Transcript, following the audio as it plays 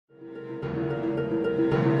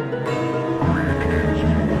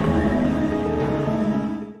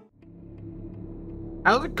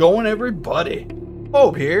How's it going, everybody?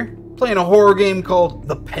 Bobe here, playing a horror game called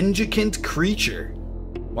The Penjikent Creature.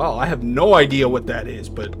 Well, I have no idea what that is,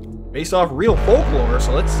 but based off real folklore,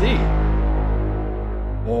 so let's see.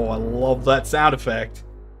 Oh, I love that sound effect.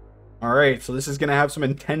 Alright, so this is gonna have some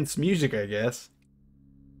intense music, I guess.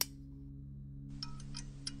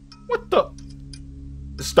 What the?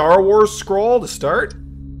 The Star Wars scroll to start?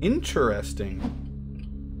 Interesting.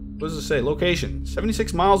 What does it say? Location.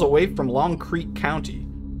 76 miles away from Long Creek County.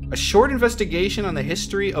 A short investigation on the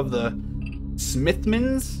history of the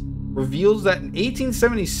Smithmans reveals that in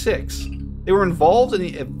 1876, they were involved in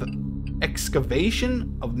the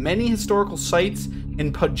excavation of many historical sites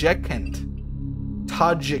in Penjikent,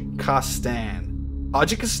 Tajikistan.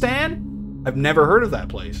 Tajikistan? I've never heard of that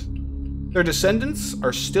place. Their descendants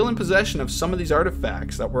are still in possession of some of these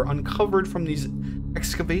artifacts that were uncovered from these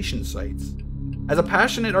excavation sites. As a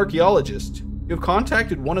passionate archaeologist, you have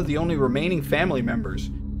contacted one of the only remaining family members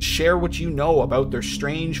to share what you know about their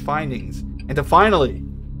strange findings, and to finally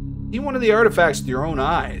see one of the artifacts with your own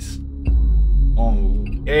eyes.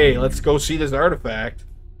 Okay, let's go see this artifact.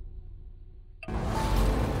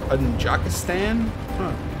 Tajikistan?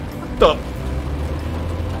 Huh. What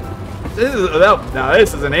the? Now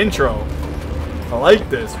this is an intro. I like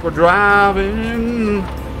this. We're driving.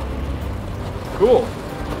 Cool.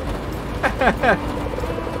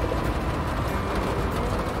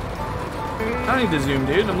 I don't need to zoom,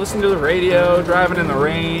 dude. I'm listening to the radio, driving in the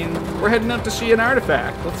rain. We're heading up to see an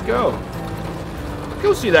artifact. Let's go.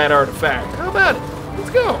 Go see that artifact. How about it?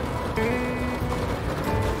 Let's go.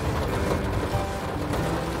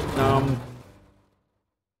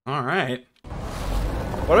 Alright.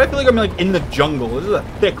 Why do I feel like I'm like in the jungle? This is a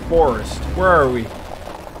thick forest. Where are we?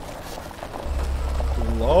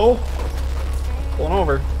 Hello? Pulling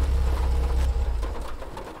over. Do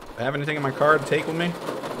I have anything in my car to take with me?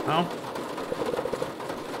 No?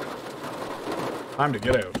 Time to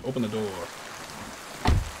get out. Open the door.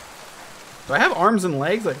 Do I have arms and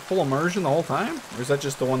legs, like full immersion the whole time? Or is that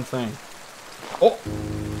just the one thing? Oh!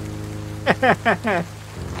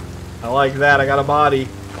 I like that. I got a body.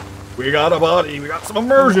 We got a body. We got some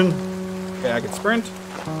immersion. Okay, I can sprint.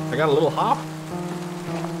 I got a little hop.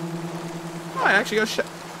 Oh, I actually got shit.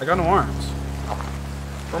 I got no arms.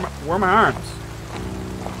 Where are my arms?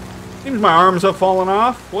 Seems my arms have fallen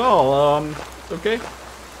off. Well, it's okay.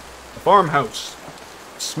 A farmhouse.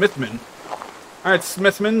 Smithman. Alright,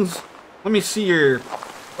 Smithmans. Let me see your...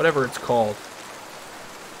 whatever it's called.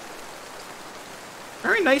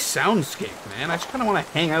 Very nice soundscape, man. I just kind of want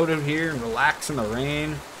to hang out in here and relax in the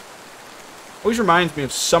rain. Always reminds me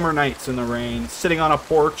of summer nights in the rain, sitting on a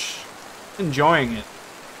porch, enjoying it.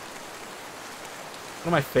 One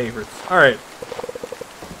of my favorites. Alright.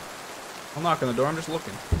 I'll knock on the door, I'm just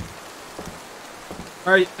looking.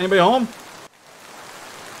 Alright, anybody home?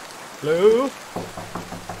 Hello?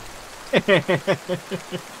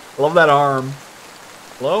 Love that arm.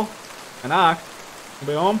 Hello? I knock.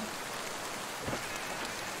 Anybody home?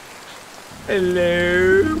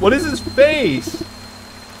 Hello? What is his face?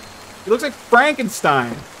 He looks like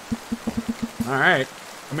Frankenstein. Alright.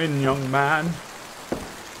 Come in, young man.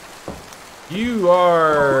 You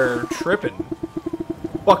are tripping.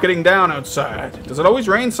 Bucketing down outside. Does it always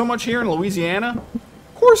rain so much here in Louisiana?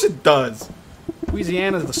 Of course it does.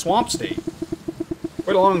 Louisiana's the swamp state.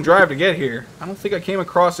 Quite a long drive to get here. I don't think I came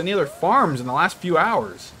across any other farms in the last few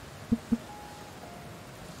hours.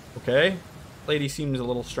 Okay. Lady seems a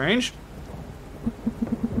little strange.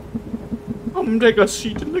 Come take a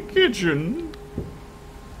seat in the kitchen.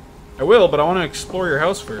 I will, but I want to explore your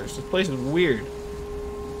house first. This place is weird.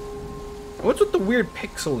 What's with the weird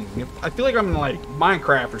pixeling? I feel like I'm in like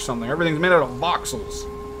Minecraft or something. Everything's made out of voxels.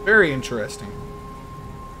 Very interesting.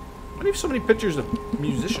 Why do you have so many pictures of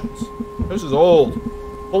musicians? This is old.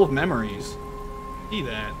 Full of memories. See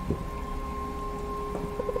that.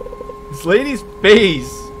 This lady's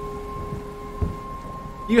face.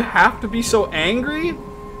 You have to be so angry?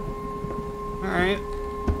 Alright.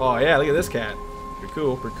 Oh yeah, look at this cat. Pretty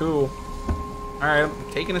cool, pretty cool. Alright,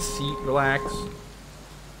 I'm taking a seat, relax.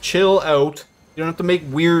 Chill out. You don't have to make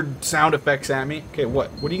weird sound effects at me. Okay, what?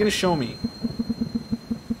 What are you gonna show me?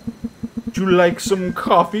 Would you like some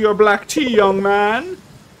coffee or black tea, young man?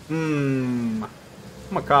 I'm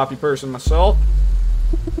a coffee person myself.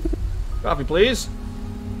 Coffee, please.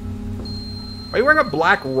 Why are you wearing a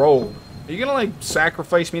black robe? Are you gonna, like,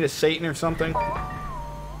 sacrifice me to Satan or something?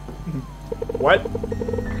 What?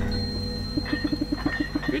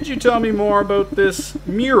 Could you tell me more about this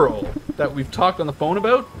mural that we've talked on the phone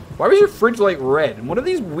about? Why was your fridge light red? And what are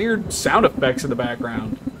these weird sound effects in the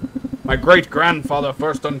background? My great-grandfather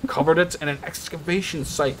first uncovered it in an excavation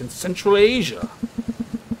site in Central Asia.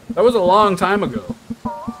 That was a long time ago.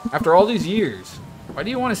 After all these years. Why do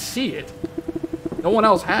you want to see it? No one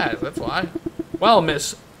else has, that's why. Well,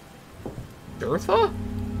 Miss... Dirtha?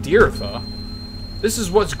 Dirtha? This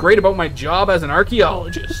is what's great about my job as an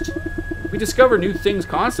archaeologist. We discover new things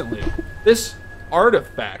constantly. This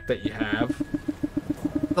artifact that you have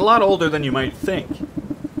is a lot older than you might think.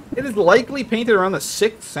 It is likely painted around the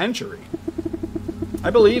 6th century. I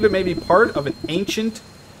believe it may be part of an ancient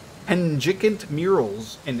Penjikent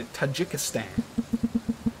murals in Tajikistan.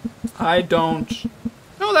 I don't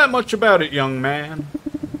know that much about it, young man.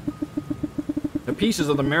 The pieces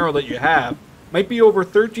of the mural that you have might be over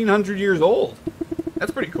 1,300 years old.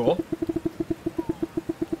 That's pretty cool.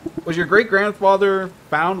 Was your great-grandfather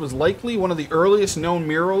found was likely one of the earliest known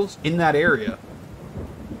murals in that area.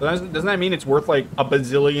 Doesn't that mean it's worth like $1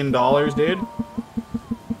 bazillion, dude?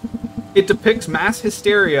 It depicts mass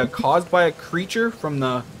hysteria caused by a creature from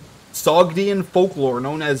the Sogdian folklore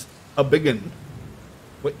known as a biggin.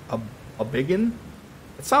 Wait, a biggin?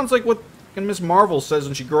 It sounds like what Miss Marvel says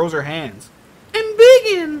when she grows her hands. I'm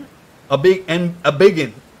biggin. A biggin.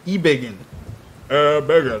 E-biggin. A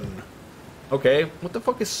biggin. Okay, what the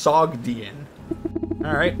fuck is Sogdian?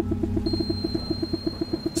 Alright.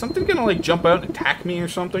 Something gonna like jump out and attack me or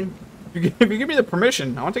something? If you give me the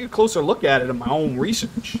permission, I want to take a closer look at it in my own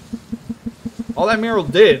research. All that mural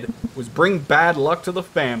did was bring bad luck to the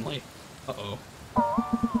family. Uh-oh.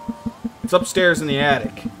 It's upstairs in the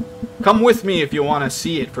attic. Come with me if you want to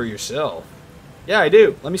see it for yourself. Yeah, I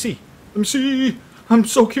do. Let me see. Let me see. I'm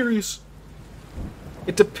so curious.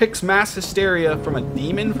 It depicts mass hysteria from a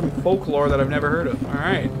demon from folklore that I've never heard of.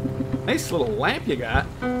 Alright. Nice little lamp you got.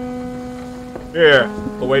 Here,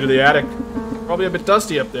 the way to the attic. Probably a bit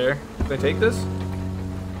dusty up there. Can I take this?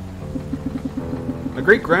 My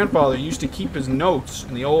great-grandfather used to keep his notes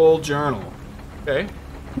in the old journal. Okay.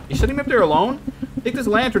 You setting me up there alone? Take this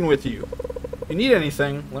lantern with you. If you need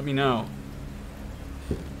anything, let me know.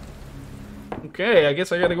 Okay, I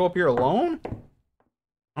guess I gotta go up here alone?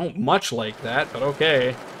 I don't much like that, but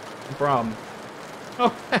okay. No problem.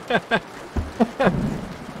 Oh.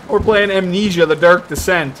 We're playing Amnesia, The Dark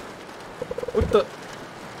Descent. What the?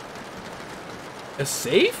 A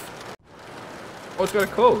safe? Oh, it's got a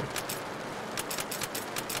code.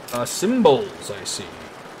 Symbols, I see.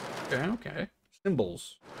 Okay, okay.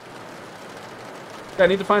 Symbols. Okay, I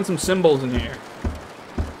need to find some symbols in here.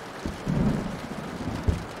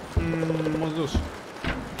 What's this?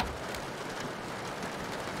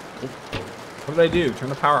 What did I do? Turn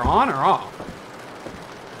the power on or off?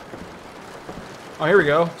 Oh, here we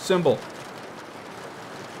go. Symbol.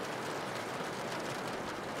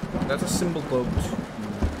 That's a symbol code.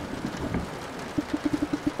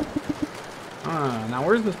 Now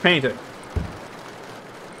where's this painting?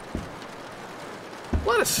 A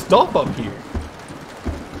lot of stuff up here.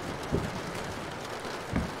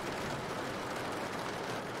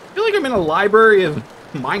 I feel like I'm in a library of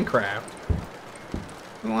Minecraft.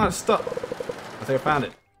 There's a lot of stuff. I think I found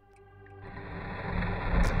it.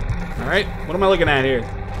 Alright, what am I looking at here?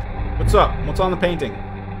 What's up? What's on the painting?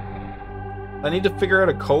 I need to figure out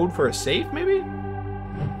a code for a safe, maybe?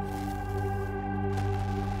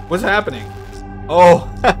 What's happening? Oh,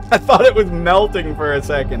 I thought it was melting for a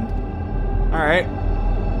second. Alright.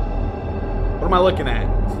 What am I looking at?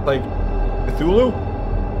 It's like Cthulhu?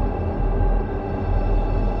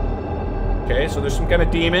 Okay, so there's some kind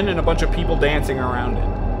of demon and a bunch of people dancing around it.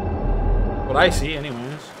 What I see,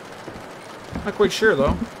 anyways. Not quite sure,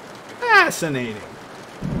 though. Fascinating.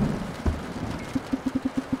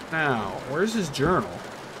 Now, where's his journal?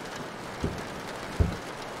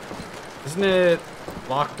 Isn't it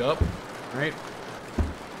locked up, right?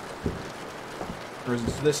 Or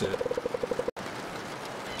is this it?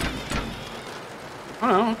 Oh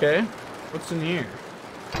no, okay. What's in here?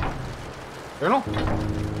 Journal?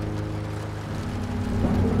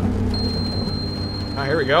 Ah,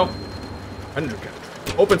 here we go.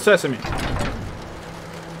 Open sesame.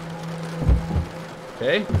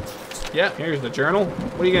 Okay. Yeah, here's the journal.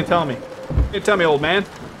 What are you gonna tell me? You're gonna tell me, old man.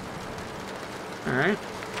 Alright.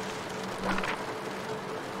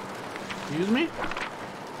 Excuse me?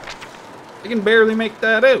 I can barely make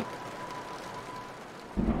that out.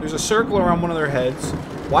 There's a circle around one of their heads.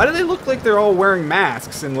 Why do they look like they're all wearing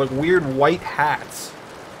masks and like weird white hats?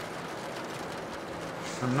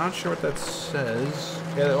 I'm not sure what that says.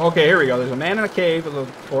 Yeah, okay, here we go. There's a man in a cave with a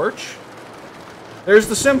torch. There's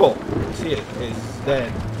the symbol. See it? It's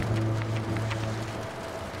dead.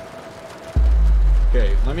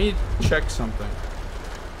 Okay, let me check something.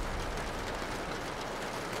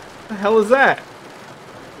 What the hell is that?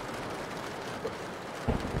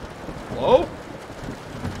 Hello?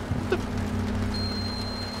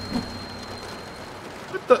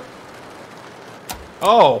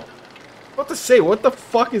 Oh. What to say? What the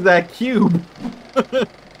fuck is that cube?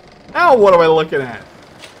 Now what am I looking at?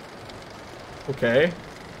 Okay.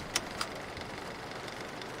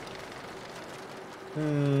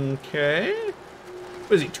 Okay.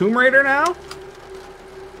 What is he, Tomb Raider now?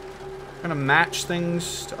 Gonna match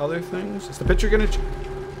things to other things? Is the picture gonna...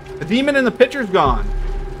 The demon in the picture's gone.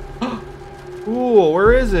 Cool,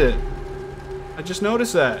 where is it? I just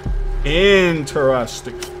noticed that.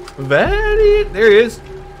 Interesting. Very... There he is.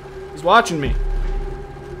 He's watching me.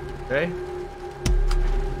 Okay.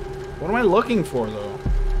 What am I looking for, though?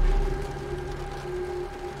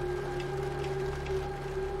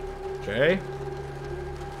 Okay.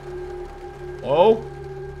 Hello?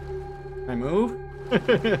 Can I move?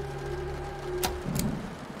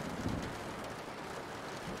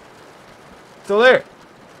 Still there.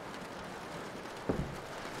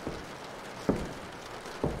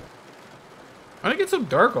 Why did it get so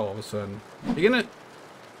dark all of a sudden? You gonna...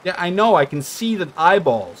 Yeah, I know. I can see the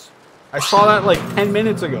eyeballs. I saw that like 10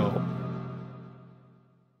 minutes ago.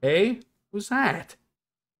 Hey? Who's that?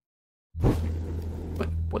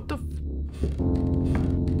 What the...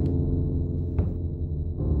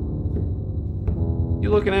 You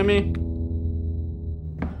looking at me?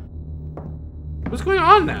 What's going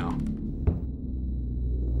on now?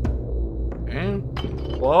 Okay.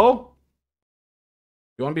 Hello?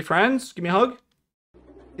 You want to be friends? Give me a hug?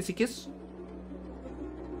 Kissy kiss?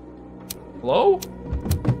 Hello?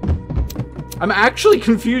 I'm actually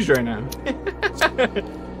confused right now.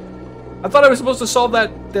 I thought I was supposed to solve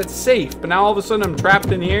that safe, but now all of a sudden I'm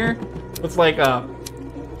trapped in here with like a...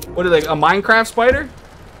 What is it, like a Minecraft spider?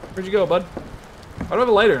 Where'd you go, bud? Why do I have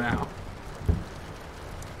a lighter now?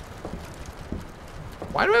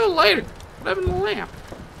 Why do I have a lighter? What happened to the lamp?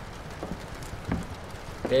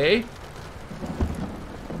 Okay.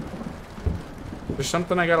 There's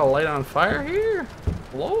something I gotta light on fire here?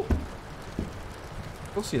 Hello?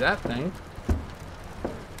 We'll see that thing.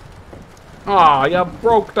 Aw, you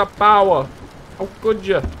broke the power. How could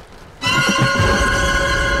you?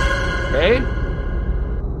 Okay.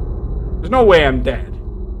 There's no way I'm dead.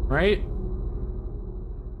 Right?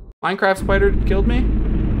 Minecraft spider killed me?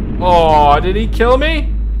 Oh, did he kill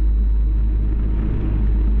me?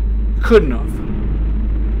 Couldn't have.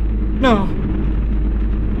 No.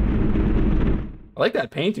 I like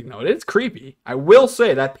that painting though. It is creepy. I will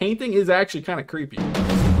say that painting is actually kind of creepy.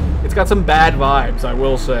 It's got some bad vibes, I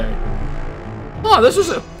will say. Oh, this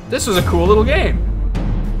was a cool little game.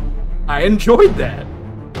 I enjoyed that.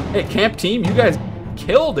 Hey, camp team, you guys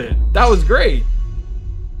killed it. That was great.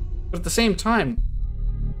 But at the same time,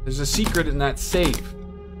 there's a secret in that safe.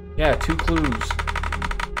 Yeah, 2 clues.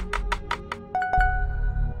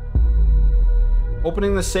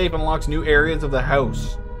 Opening the safe unlocks new areas of the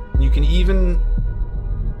house. And you can even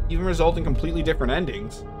result in completely different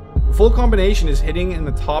endings. The full combination is hidden in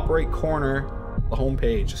the top right corner of the home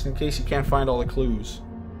page, just in case you can't find all the clues.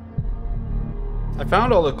 I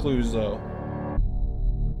found all the clues though.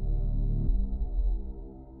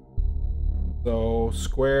 So,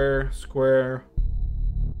 square, square.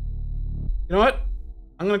 You know what?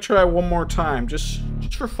 I'm gonna try one more time, just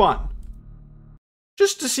for fun.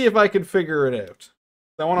 Just to see if I can figure it out.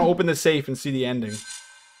 I want to open the safe and see the ending.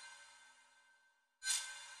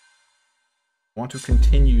 I want to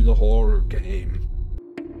continue the horror game.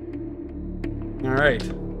 Alright.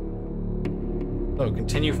 So,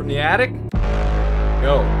 continue from the attic.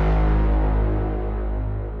 Go.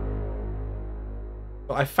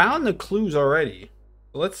 So I found the clues already.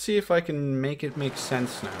 So let's see if I can make it make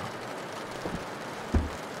sense now.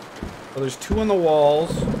 So there's 2 on the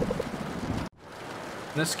walls.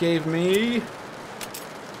 This gave me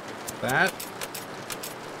that.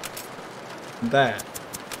 And that.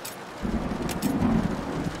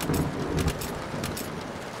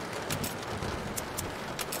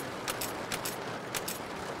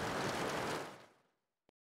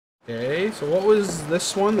 Okay, so what was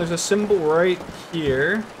this one? There's a symbol right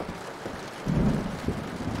here.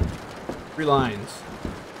 3 lines.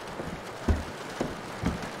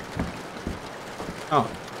 Oh,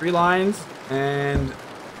 3 lines and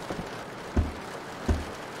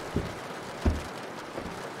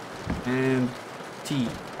T.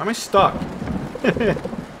 Why am I stuck?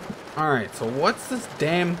 Alright, so what's this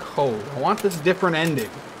damn code? I want this different ending.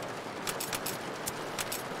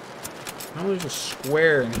 Oh, there's a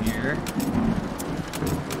square in here.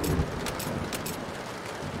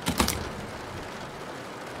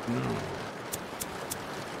 No.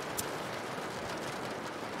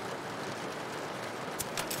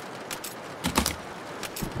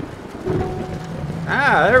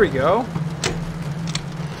 Ah, there we go.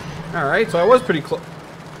 Alright, so I was pretty close.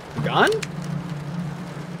 Gun?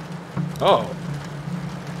 Oh.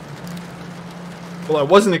 Well, I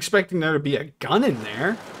wasn't expecting there to be a gun in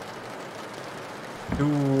there.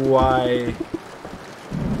 Do I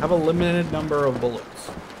have a limited number of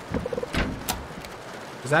bullets?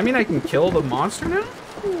 Does that mean I can kill the monster now?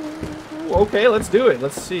 Ooh, okay, let's do it.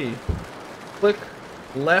 Let's see. Click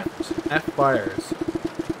left, F fires.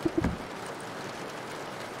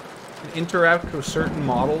 Interact with certain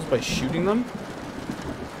models by shooting them.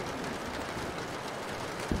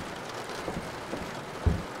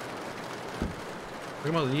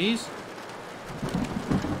 Talking about these?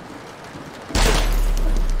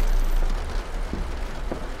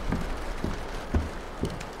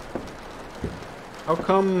 How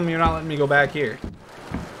come you're not letting me go back here?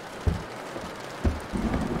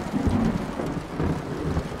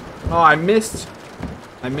 Oh, I missed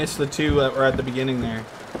the two that were at the beginning there.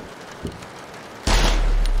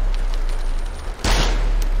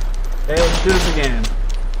 Okay, let's do this again.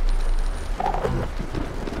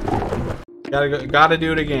 Gotta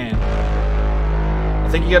do it again. I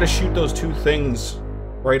think you gotta shoot those two things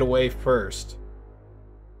right away first.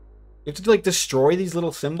 You have to, like, destroy these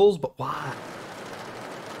little symbols, but why?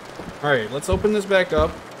 Alright, let's open this back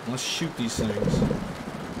up, and let's shoot these things.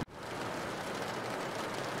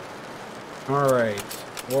 Alright,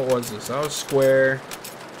 what was this? That was square.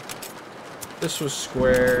 This was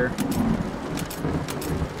square.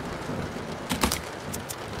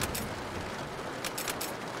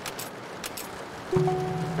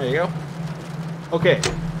 There you go. Okay,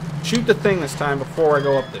 shoot the thing this time before I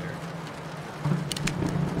go up there.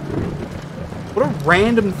 What a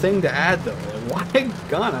random thing to add, though. Like, why a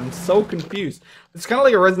gun? I'm so confused. It's kind of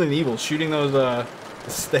like a Resident Evil, shooting those,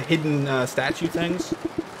 the hidden, statue things.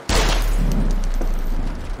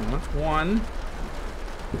 And that's one.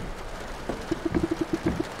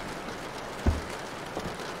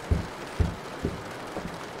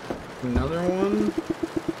 Another one.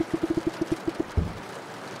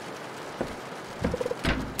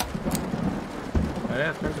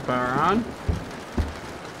 Okay, turns the power on.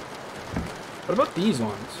 What about these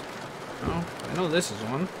ones? Oh, I know this is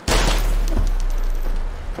one.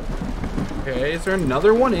 Okay, is there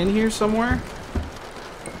another one in here somewhere?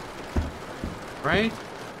 Right?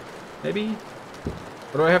 Maybe?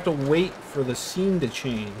 Or do I have to wait for the scene to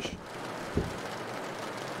change?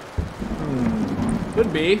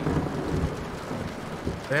 Could be.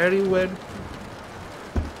 Very weird.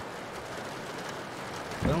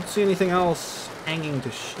 I don't see anything else hanging to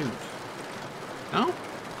shoot. No?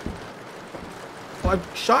 Well,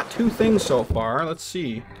 I've shot two things so far. Let's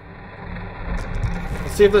see.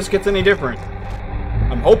 Let's see if this gets any different.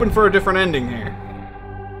 I'm hoping for a different ending here.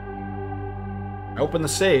 I open the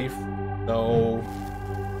safe, so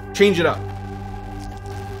change it up.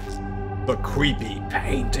 The creepy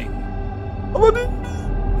painting.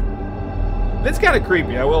 It's kind of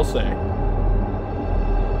creepy, I will say.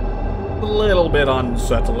 A little bit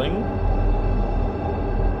unsettling,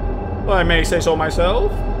 if I may say so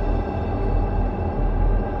myself.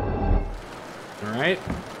 Alright.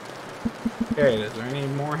 Okay, is there any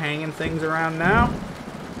more hanging things around now?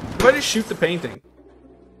 If I just shoot the painting?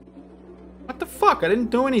 What the fuck? I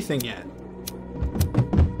didn't do anything yet.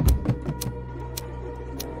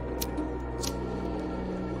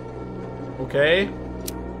 Okay.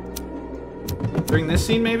 During this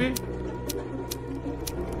scene, maybe?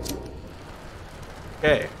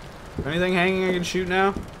 Okay. Anything hanging I can shoot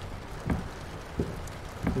now?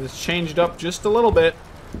 This changed up just a little bit.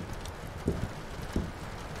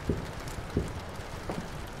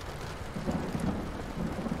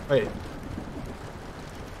 Wait.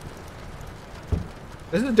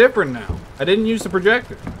 This is different now. I didn't use the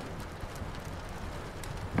projector.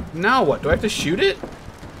 Now what? Do I have to shoot it?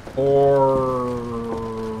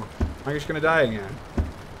 Or am I just gonna die again?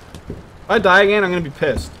 If I die again, I'm gonna be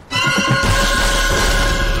pissed.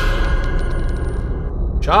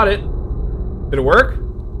 Shot it. Did it work?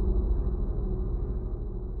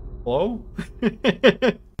 Hello?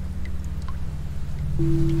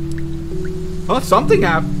 Well, something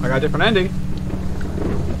happened. I got a different ending.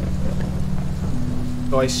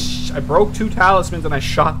 So I broke two talismans and I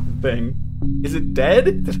shot the thing. Is it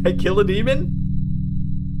dead? Did I kill a demon?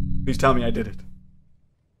 Please tell me I did it.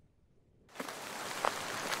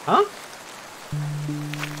 Huh?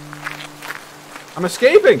 I'm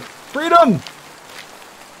escaping! Freedom!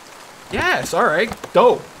 Yes, alright.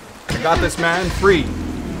 Dope. I got this man free.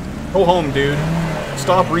 Go home, dude.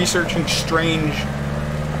 Stop researching strange,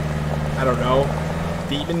 I don't know,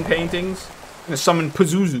 demon paintings. I'm gonna summon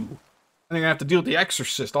Pazuzu. And I'm gonna have to deal with the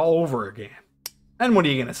Exorcist all over again. And what are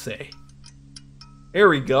you gonna say? There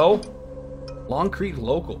we go. Longcrete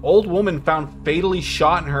local. Old woman found fatally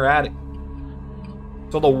shot in her attic.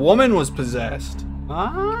 So the woman was possessed.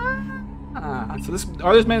 So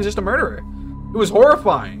this man's just a murderer. It was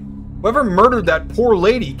horrifying. Whoever murdered that poor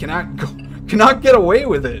lady cannot get away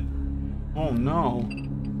with it. Oh no.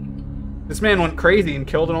 This man went crazy and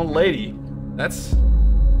killed an old lady. That's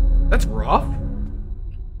rough.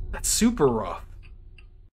 That's super rough.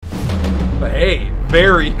 But hey,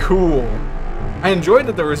 very cool. I enjoyed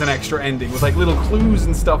that there was an extra ending with like little clues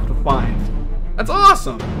and stuff to find. That's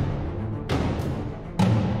awesome.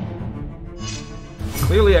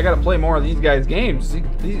 Clearly, I gotta play more of these guys' games. They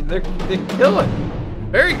kill it.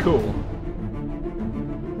 Very cool.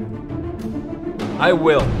 I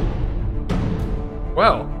will.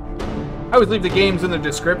 Well, I always leave the games in the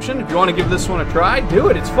description. If you want to give this one a try, do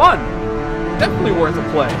it. It's fun. Definitely worth a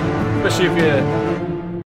play. Especially if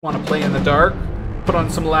you want to play in the dark, put on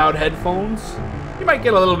some loud headphones. You might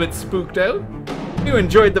get a little bit spooked out. If you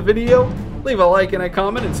enjoyed the video, leave a like and a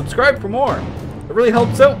comment and subscribe for more. It really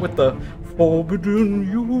helps out with the forbidden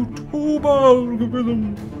YouTube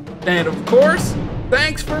algorithm. And of course,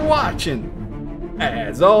 thanks for watching.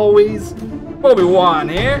 As always, Bobe-Wan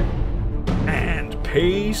here, and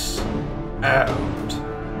peace out.